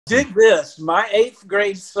Dig this. My 8th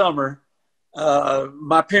grade summer,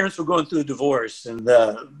 my parents were going through a divorce, and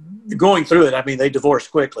going through it, I mean, they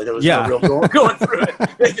divorced quickly. There was no real going through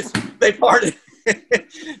it. They parted.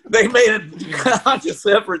 They made a conscious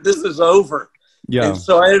effort. This is over. Yeah. And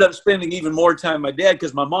so I ended up spending even more time with my dad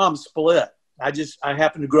because my mom split. I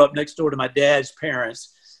happened to grow up next door to my dad's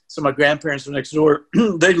parents. So my grandparents were next door.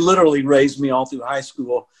 They literally raised me all through high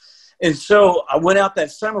school. And so I went out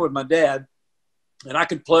that summer with my dad, and I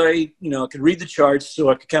could play, I could read the charts, so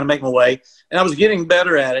I could kind of make my way. And I was getting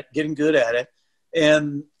better at it, getting good at it.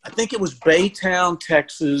 And I think it was Baytown,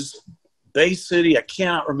 Texas, Bay City. I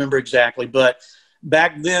cannot remember exactly, but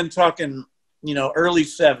back then, talking, early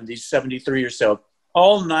 70s, 73 or so,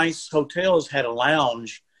 all nice hotels had a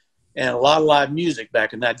lounge and a lot of live music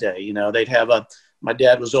back in that day. They'd have my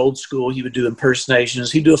dad was old school. He would do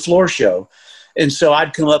impersonations. He'd do a floor show. And so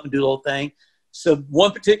I'd come up and do a little thing. So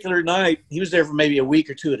one particular night, he was there for maybe a week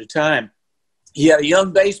or two at a time. He had a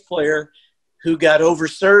young bass player who got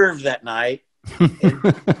overserved that night. And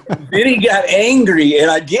then he got angry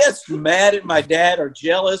and I guess mad at my dad or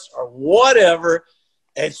jealous or whatever.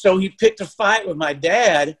 And so he picked a fight with my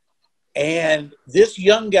dad. And this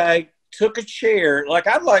young guy took a chair,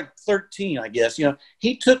 I'm like 13, I guess,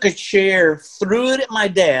 he took a chair, threw it at my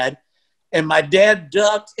dad, and my dad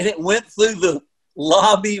ducked, and it went through the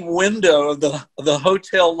lobby window of the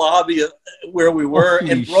hotel lobby where we were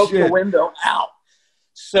and broke the window out.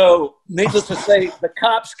 So needless to say, the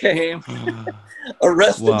cops came,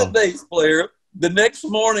 arrested the bass player. The next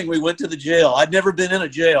morning we went to the jail. I'd never been in a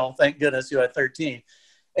jail, thank goodness, at 13.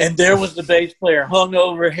 And there was the bass player, hung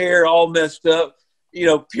over, hair all messed up,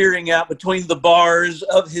 peering out between the bars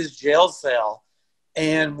of his jail cell.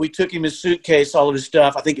 And we took him his suitcase, all of his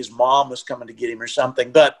stuff. I think his mom was coming to get him or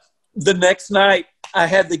something. But the next night, I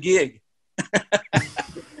had the gig.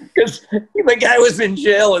 Because the guy was in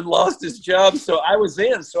jail and lost his job, so I was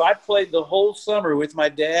in. So I played the whole summer with my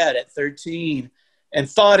dad at 13 and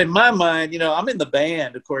thought in my mind, I'm in the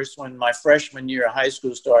band. Of course, when my freshman year of high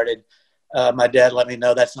school started, my dad let me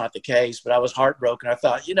know that's not the case, but I was heartbroken. I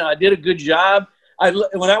thought, I did a good job.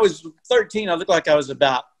 When I was 13, I looked like I was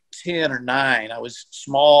about 10 or 9. I was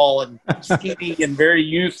small and skinny and very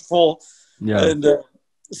youthful. Yeah. And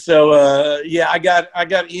I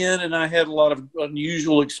got in, and I had a lot of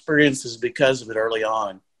unusual experiences because of it early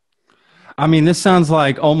on. I mean, this sounds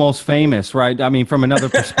like Almost Famous, right? I mean, from another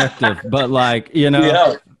perspective, but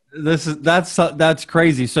that's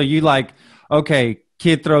crazy. So you okay,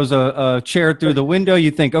 kid throws a chair through the window.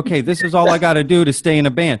 You think, okay, this is all I got to do to stay in a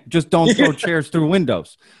band. Just don't throw chairs through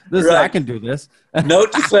windows. I can do this.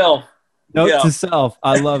 Note to self. Note to self.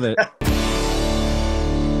 I love it.